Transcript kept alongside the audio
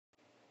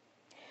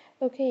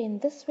Okay, in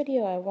this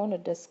video I want to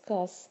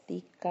discuss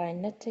the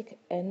kinetic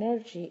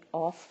energy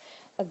of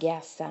a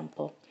gas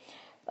sample.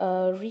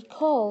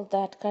 Recall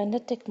that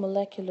kinetic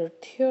molecular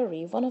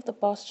theory, one of the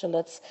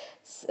postulates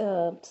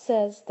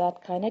says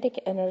that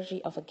kinetic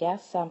energy of a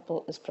gas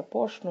sample is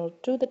proportional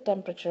to the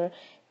temperature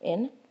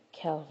in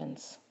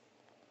kelvins.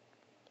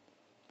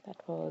 That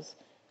was,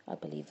 I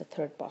believe, the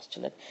third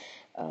postulate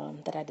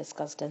that I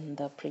discussed in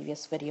the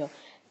previous video.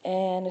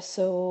 And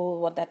so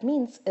what that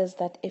means is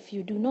that if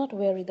you do not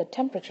vary the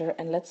temperature,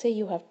 and let's say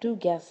you have two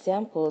gas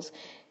samples,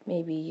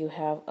 maybe you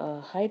have a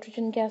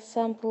hydrogen gas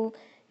sample,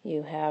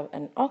 you have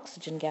an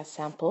oxygen gas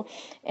sample,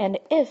 and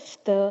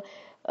if the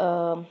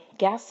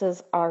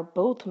gases are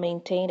both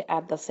maintained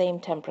at the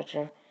same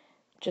temperature,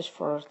 just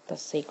for the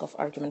sake of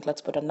argument, let's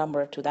put a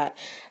number to that.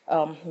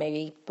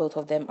 Maybe both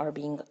of them are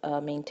being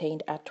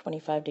maintained at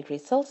 25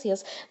 degrees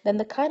Celsius, then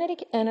the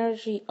kinetic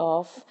energy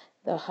of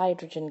the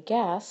hydrogen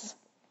gas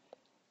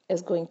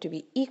is going to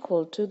be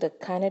equal to the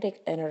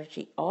kinetic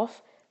energy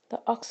of the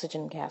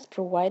oxygen gas,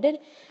 provided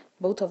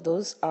both of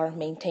those are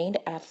maintained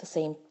at the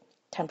same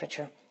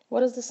temperature.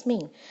 What does this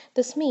mean?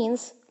 This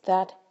means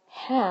that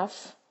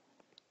half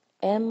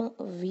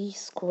mv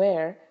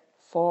square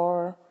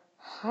for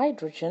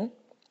hydrogen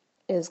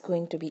is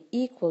going to be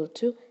equal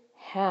to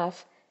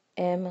half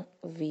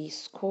mv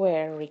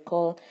square.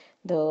 Recall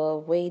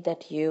the way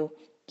that you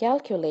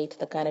calculate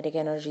the kinetic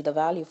energy, the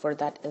value for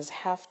that is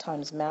half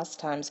times mass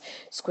times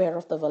square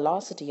of the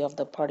velocity of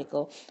the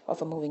particle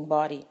of a moving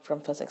body. From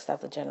physics,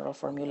 that's the general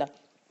formula.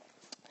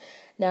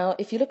 Now,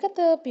 if you look at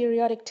the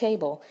periodic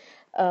table,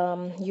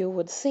 you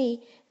would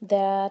see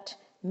that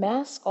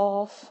mass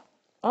of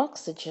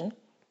oxygen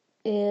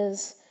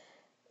is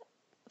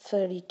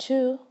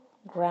 32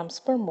 grams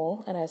per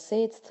mole, and I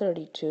say it's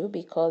 32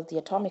 because the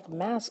atomic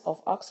mass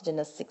of oxygen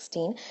is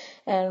 16,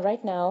 and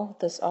right now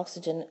this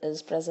oxygen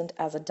is present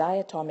as a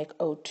diatomic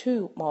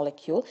O2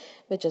 molecule,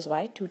 which is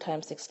why 2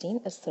 times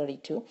 16 is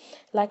 32.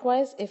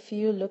 Likewise, if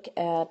you look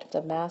at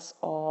the mass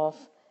of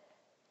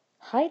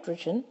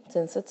hydrogen,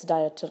 since it's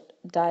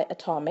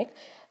diatomic,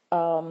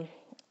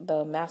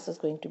 the mass is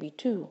going to be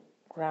 2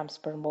 grams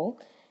per mole.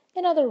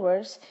 In other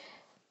words,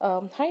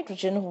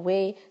 hydrogen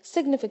weighs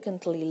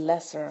significantly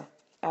lesser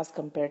as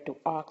compared to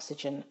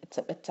oxygen.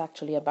 It's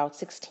actually about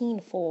 16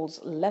 folds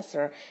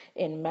lesser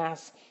in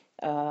mass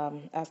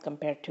as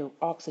compared to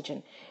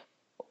oxygen.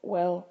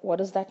 Well, what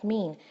does that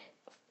mean?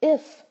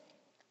 If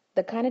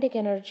the kinetic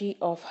energy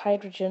of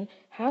hydrogen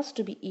has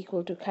to be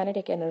equal to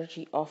kinetic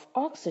energy of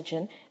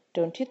oxygen,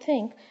 don't you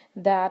think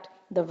that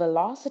the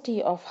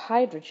velocity of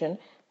hydrogen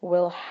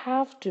will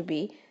have to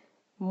be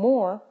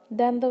more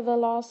than the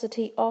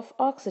velocity of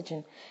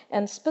oxygen?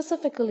 And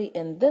specifically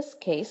in this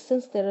case,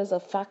 since there is a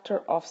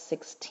factor of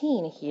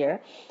 16 here,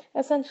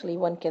 essentially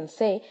one can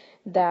say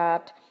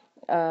that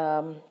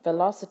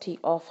velocity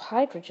of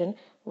hydrogen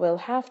will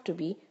have to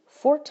be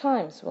 4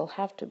 times, there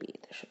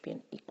should be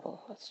an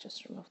equal, let's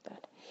just remove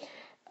that,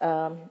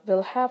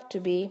 will have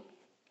to be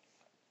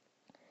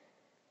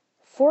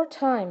 4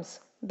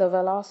 times the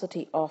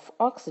velocity of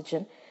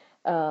oxygen,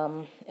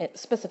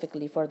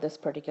 specifically for this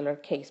particular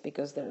case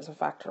because there is a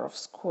factor of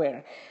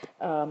square.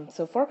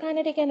 So for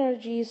kinetic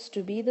energies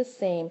to be the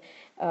same,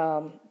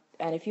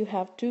 and if you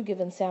have two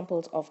given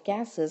samples of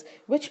gases,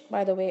 which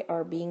by the way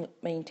are being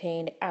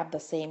maintained at the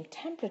same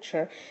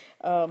temperature,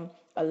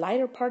 a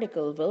lighter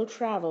particle will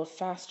travel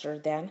faster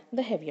than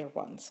the heavier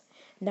ones.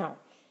 Now,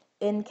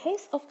 in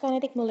case of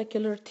kinetic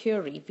molecular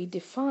theory, we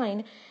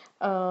define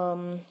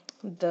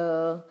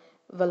the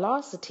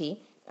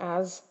velocity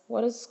as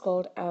what is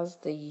called as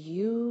the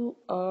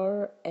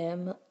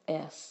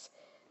URMS,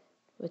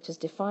 which is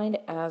defined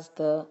as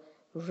the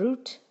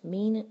root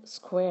mean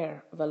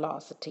square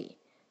velocity.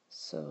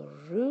 So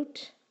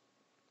root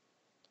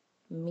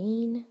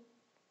mean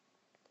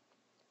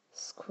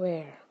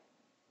square.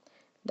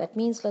 That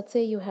means, let's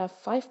say you have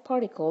 5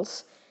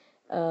 particles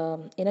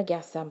in a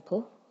gas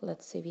sample.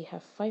 Let's say we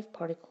have 5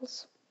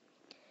 particles,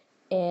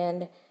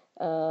 and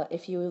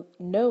if you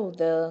know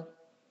the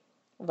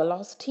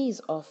velocities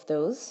of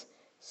those,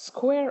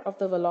 square of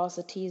the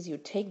velocities, you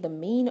take the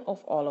mean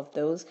of all of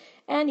those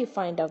and you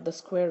find out the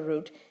square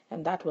root,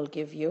 and that will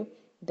give you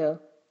the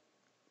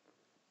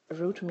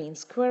root mean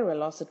square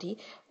velocity,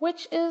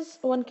 which is,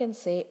 one can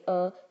say,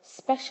 a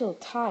special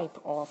type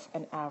of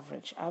an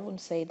average. I wouldn't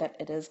say that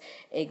it is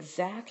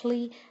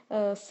exactly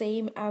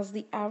same as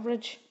the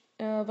average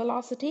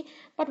velocity,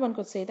 but one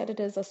could say that it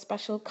is a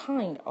special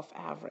kind of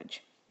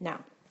average.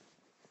 Now,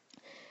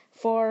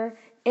 for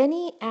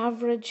any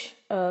average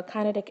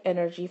kinetic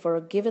energy for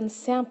a given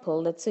sample,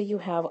 let's say you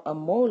have a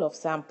mole of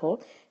sample.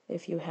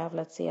 If you have,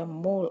 let's say, a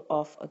mole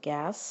of a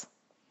gas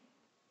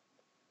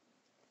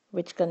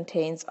which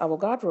contains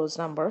Avogadro's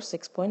number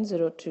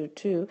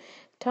 6.022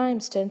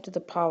 times 10 to the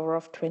power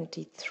of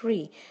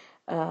 23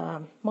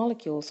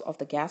 molecules of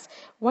the gas,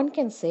 one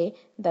can say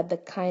that the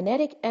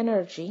kinetic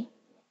energy,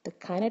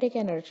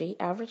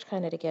 average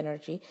kinetic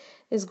energy,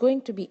 is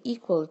going to be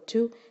equal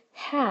to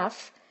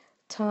half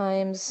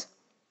times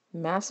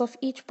mass of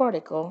each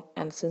particle,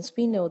 and since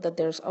we know that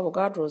there's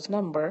Avogadro's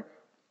number,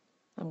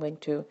 I'm going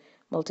to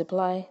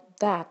multiply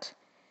that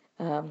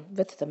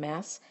with the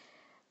mass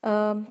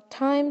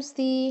times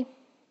the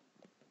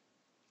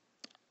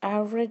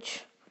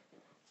average,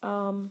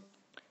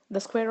 the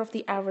square of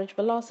the average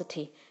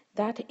velocity.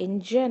 That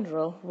in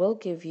general will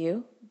give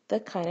you the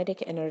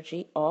kinetic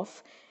energy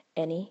of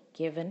any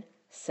given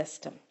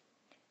system.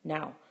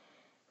 Now,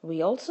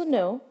 we also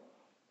know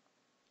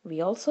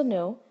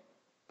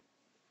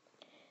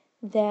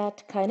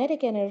that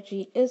kinetic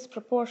energy is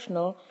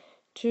proportional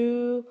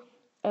to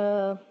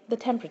the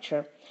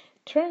temperature.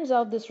 Turns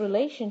out this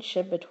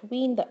relationship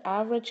between the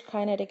average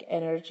kinetic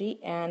energy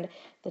and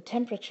the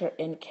temperature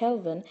in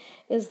Kelvin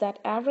is that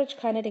average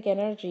kinetic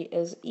energy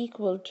is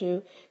equal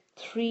to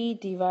 3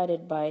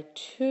 divided by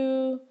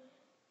 2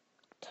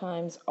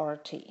 times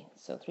RT.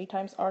 So 3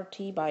 times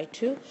RT by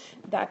 2,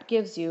 that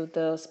gives you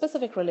the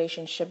specific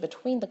relationship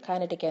between the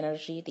kinetic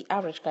energy, the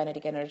average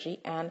kinetic energy,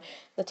 and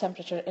the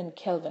temperature in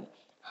Kelvin.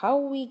 How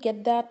we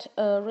get that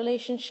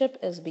relationship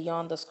is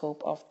beyond the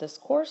scope of this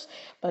course,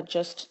 but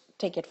just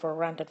take it for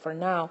granted for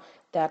now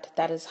that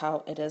that is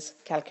how it is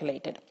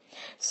calculated.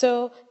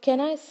 So can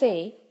I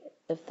say,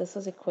 if this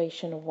is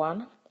equation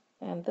 1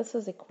 and this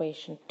is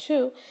equation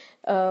 2,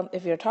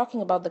 if you're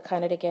talking about the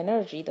kinetic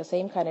energy, the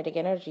same kinetic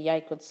energy,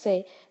 I could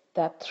say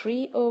that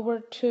 3 over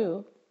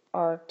 2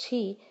 RT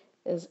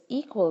is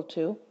equal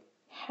to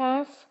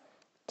half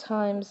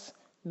times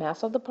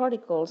mass of the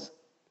particles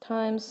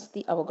times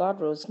the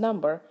Avogadro's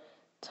number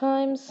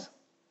times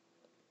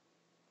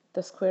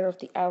the square of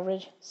the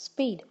average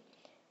speed.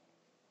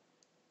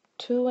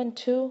 2 and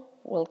 2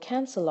 will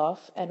cancel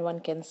off, and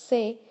one can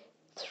say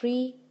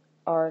 3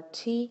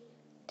 RT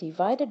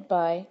divided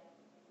by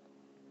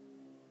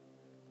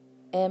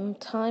m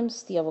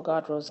times the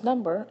Avogadro's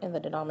number in the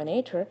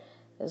denominator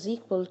is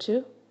equal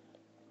to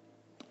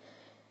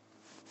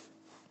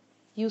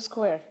u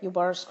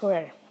bar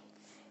square.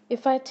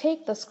 If I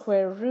take the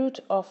square root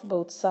of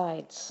both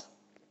sides,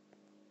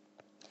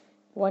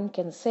 one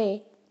can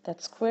say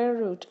that square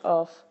root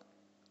of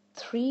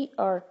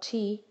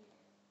 3RT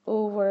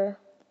over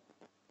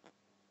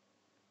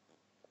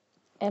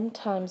m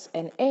times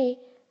NA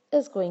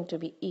is going to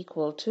be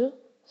equal to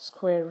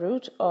square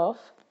root of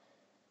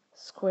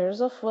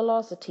squares of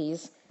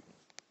velocities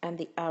and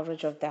the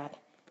average of that.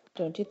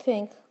 Don't you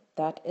think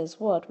that is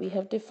what we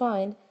have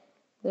defined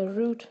the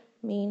root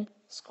mean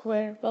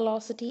square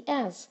velocity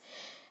as?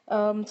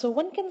 So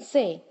one can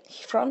say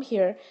from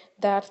here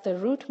that the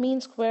root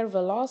mean square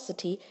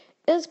velocity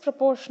is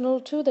proportional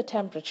to the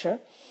temperature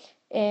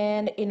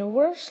and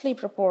inversely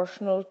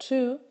proportional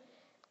to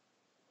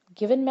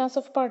given mass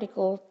of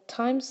particle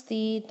times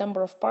the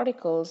number of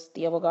particles.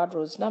 The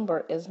Avogadro's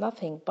number is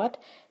nothing but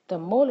the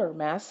molar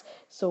mass.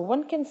 So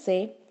one can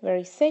say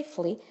very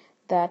safely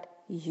that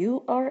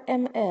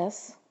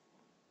URMS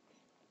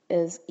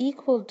is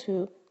equal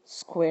to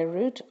square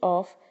root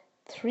of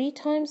 3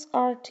 times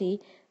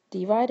RT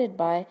divided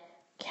by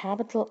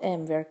capital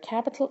M, where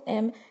capital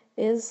M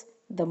is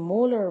the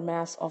molar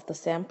mass of the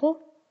sample,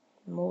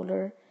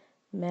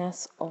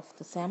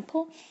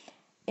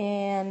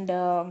 and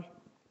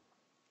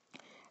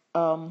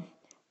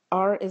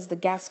R is the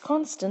gas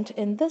constant.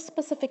 In this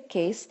specific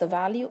case, the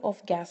value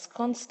of gas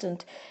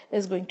constant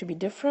is going to be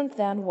different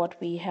than what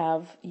we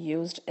have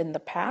used in the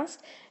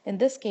past. In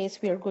this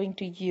case, we are going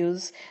to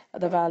use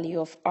the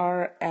value of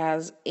R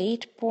as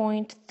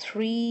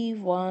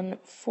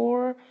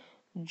 8.314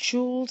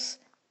 joules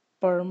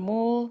per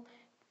mole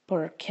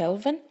per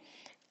Kelvin.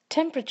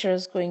 Temperature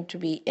is going to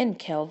be in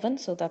Kelvin,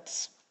 so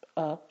that's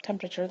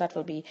temperature that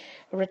will be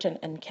written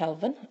in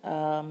Kelvin.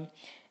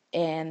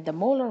 And the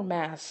molar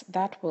mass,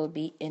 that will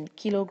be in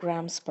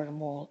kilograms per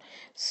mole.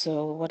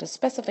 So what is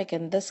specific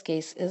in this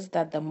case is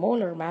that the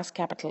molar mass,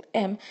 capital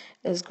M,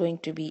 is going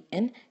to be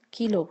in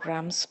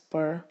kilograms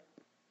per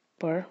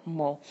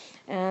mole.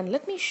 And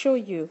let me show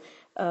you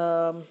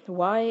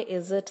why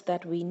is it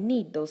that we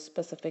need those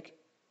specific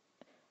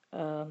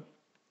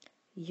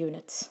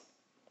units.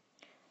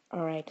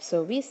 All right,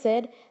 so we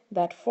said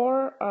that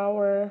for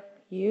our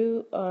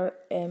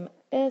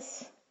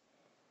URMS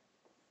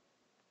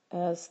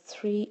as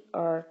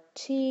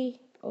 3RT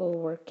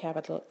over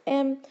capital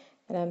M,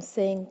 and I'm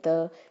saying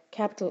the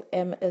capital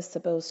M is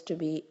supposed to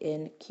be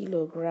in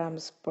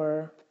kilograms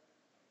per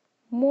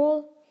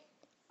mole.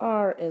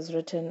 R is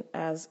written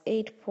as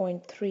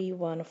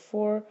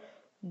 8.314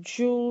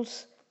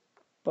 joules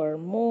per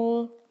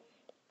mole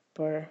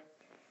per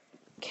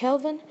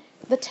Kelvin.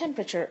 The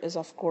temperature is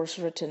of course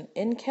written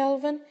in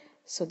Kelvin,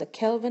 so the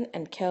Kelvin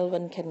and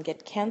Kelvin can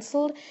get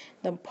cancelled.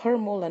 The per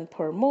mole and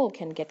per mole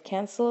can get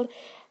cancelled.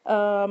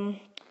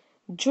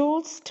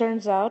 Joules,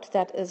 turns out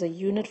that is a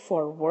unit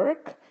for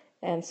work,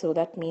 and so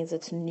that means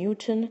it's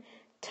Newton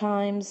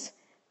times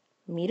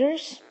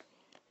meters.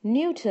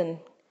 Newton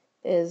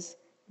is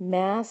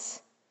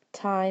mass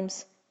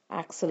times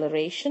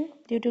acceleration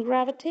due to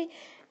gravity,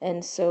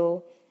 and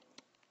so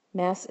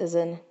mass is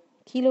in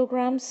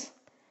kilograms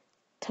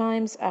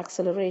times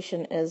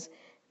acceleration is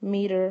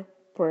meter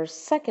per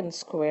second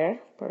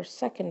square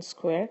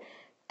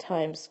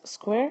times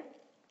square.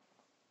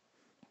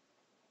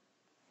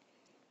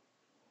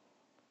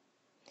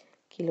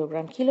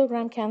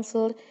 kilogram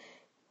cancelled.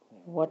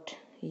 What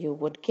you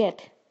would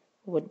get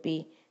would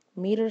be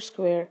meter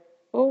square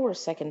over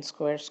second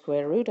square.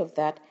 Square root of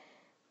that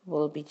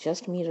will be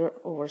just meter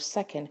over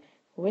second,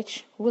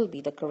 which will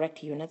be the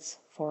correct units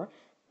for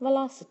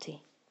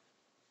velocity.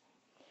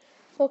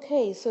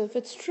 Okay, so if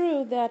it's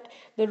true that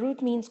the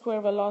root mean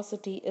square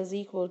velocity is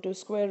equal to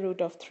square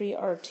root of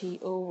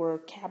 3RT over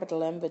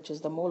capital M, which is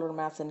the molar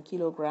mass in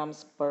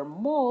kilograms per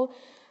mole,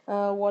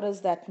 what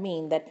does that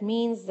mean? That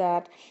means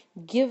that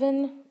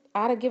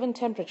at a given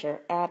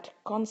temperature, at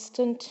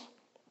constant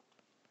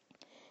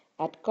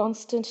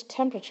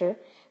temperature,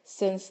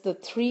 since the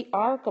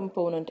 3R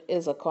component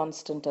is a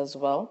constant as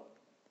well,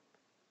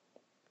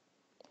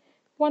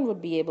 one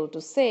would be able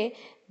to say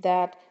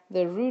that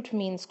the root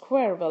mean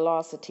square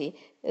velocity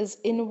is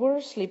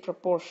inversely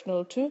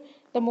proportional to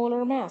the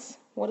molar mass.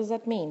 What does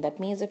that mean? That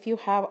means if you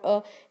have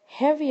a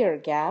heavier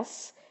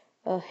gas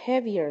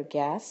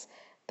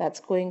that's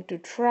going to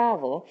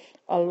travel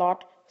a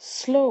lot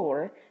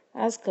slower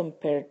as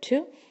compared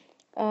to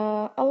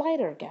a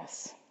lighter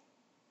gas.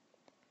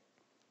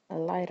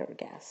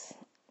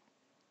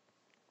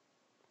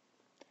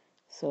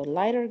 So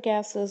lighter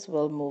gases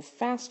will move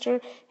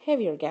faster,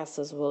 heavier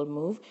gases will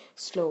move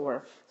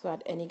slower. So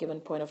at any given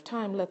point of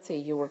time, let's say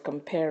you were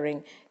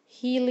comparing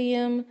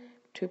helium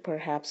to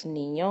perhaps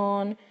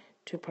neon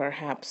to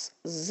perhaps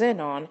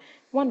xenon,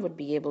 one would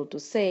be able to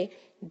say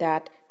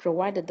that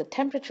provided the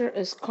temperature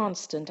is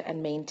constant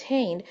and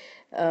maintained,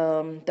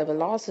 the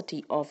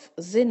velocity of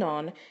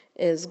xenon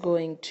is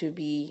going to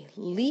be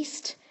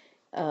least,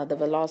 the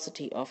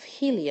velocity of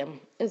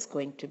helium is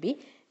going to be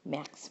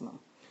maximum.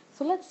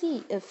 So let's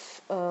see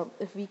if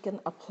we can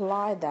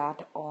apply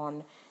that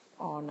on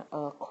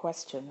a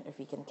question, if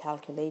we can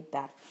calculate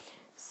that.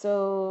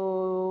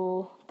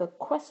 So the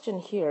question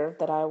here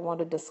that I want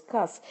to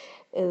discuss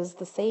is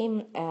the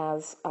same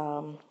as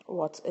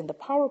what's in the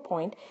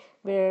PowerPoint,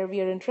 where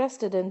we are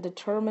interested in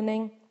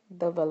determining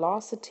the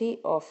velocity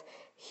of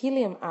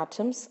helium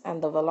atoms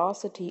and the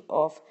velocity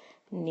of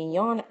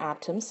neon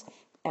atoms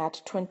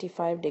at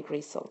 25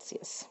 degrees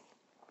Celsius.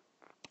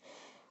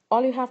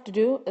 All you have to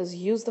do is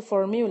use the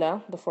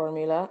formula. The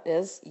formula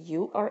is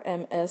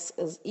URMS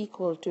is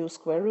equal to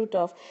square root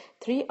of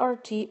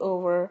 3RT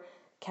over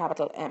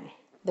capital M.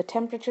 The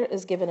temperature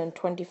is given in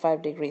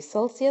 25 degrees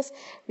Celsius.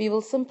 We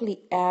will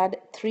simply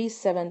add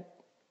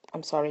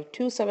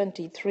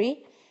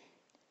 273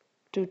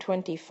 to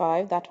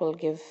 25. That will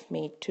give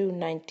me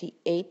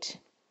 298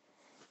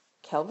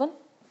 Kelvin.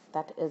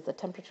 That is the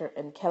temperature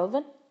in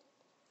Kelvin.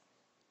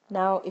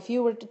 Now, if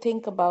you were to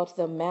think about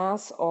the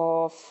mass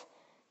of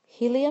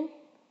helium,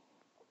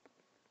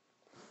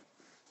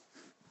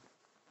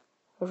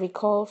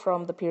 recall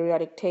from the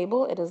periodic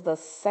table, it is the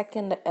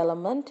second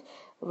element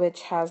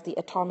which has the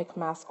atomic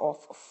mass of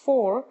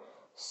 4.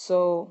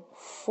 So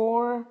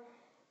 4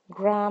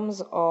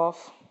 grams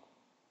of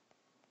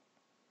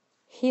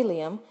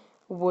helium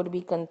would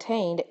be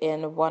contained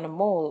in 1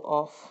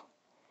 mole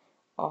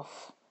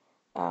of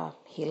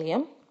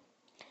helium.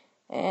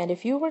 And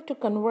if you were to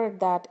convert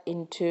that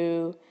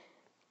into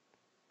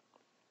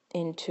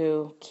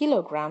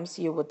kilograms,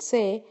 you would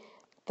say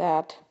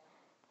that,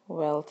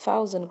 well,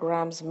 1,000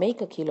 grams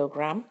make a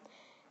kilogram,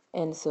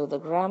 and so the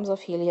grams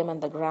of helium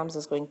and the grams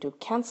is going to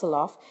cancel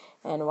off,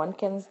 and one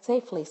can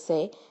safely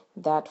say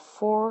that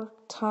 4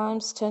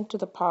 times 10 to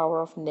the power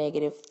of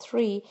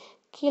 -3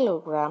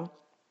 kilogram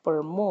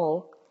per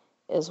mole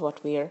is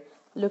what we are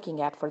looking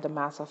at for the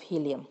mass of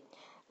helium.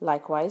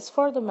 Likewise,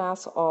 for the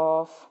mass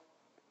of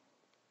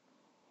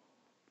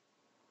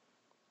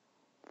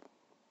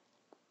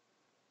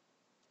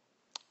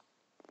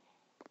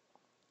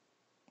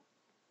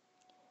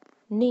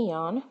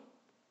neon,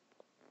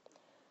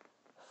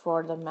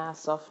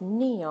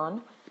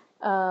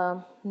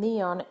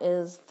 neon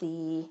is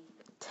the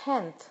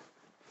 10th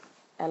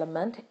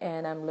element,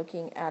 and I'm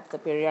looking at the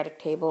periodic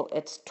table.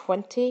 It's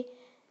 20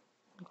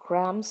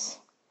 grams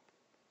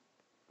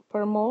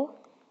per mole.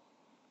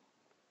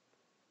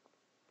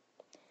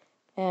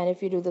 And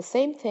if you do the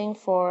same thing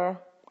for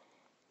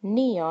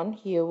neon,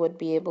 you would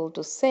be able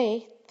to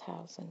say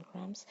 1,000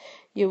 grams.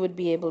 You would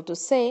be able to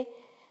say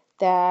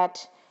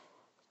that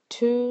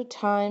 2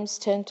 times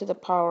 10 to the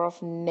power of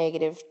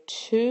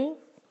 -2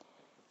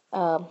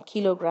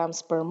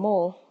 kilograms per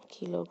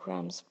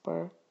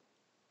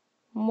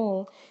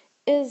mole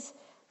is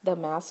the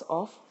mass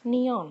of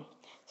neon.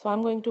 So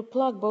I'm going to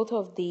plug both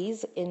of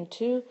these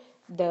into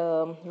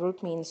the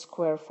root mean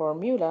square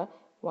formula.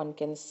 One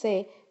can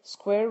say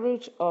square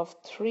root of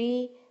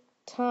 3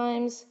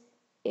 times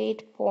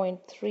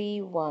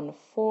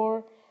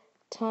 8.314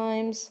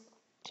 times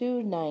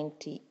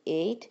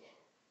 298,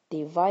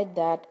 divide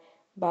that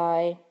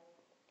by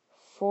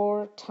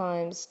 4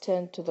 times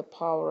 10 to the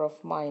power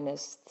of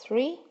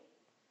 -3.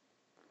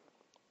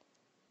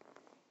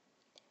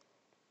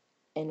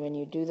 And when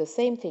you do the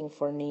same thing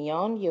for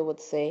neon, you would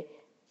say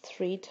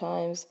 3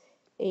 times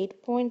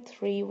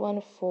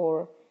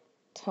 8.314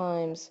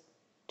 times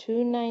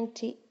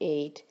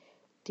 298,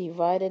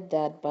 divided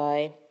that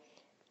by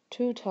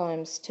 2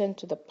 times 10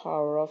 to the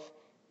power of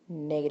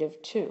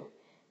 -2.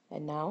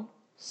 And now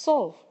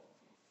solve.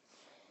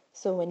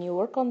 So when you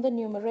work on the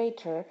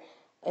numerator,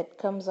 it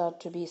comes out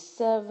to be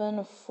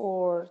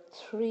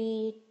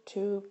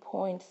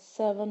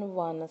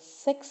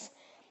 7432.716.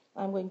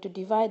 I'm going to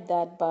divide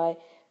that by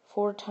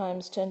 4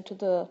 times 10 to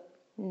the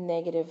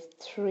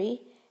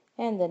 -3,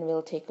 and then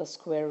we'll take a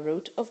square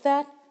root of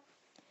that.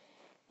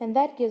 And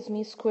that gives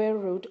me square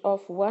root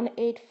of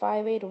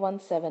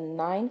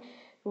 1858179,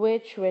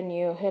 which when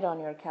you hit on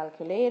your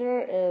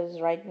calculator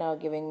is right now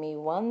giving me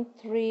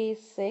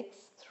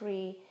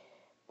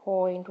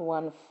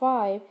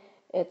 1363.15.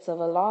 It's a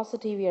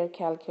velocity we are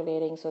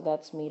calculating, so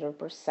that's meter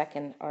per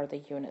second are the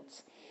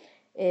units.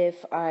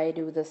 If I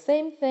do the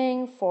same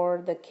thing for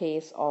the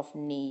case of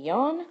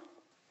neon,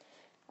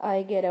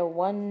 I get a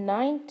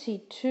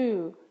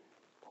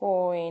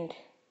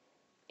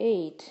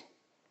 192.8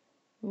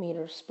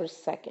 meters per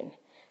second.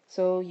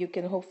 So you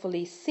can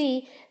hopefully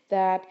see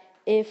that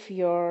if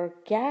your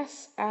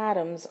gas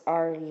atoms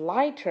are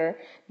lighter,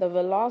 the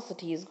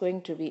velocity is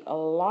going to be a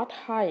lot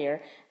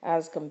higher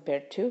as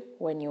compared to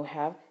when you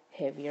have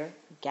heavier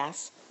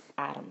gas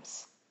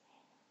atoms.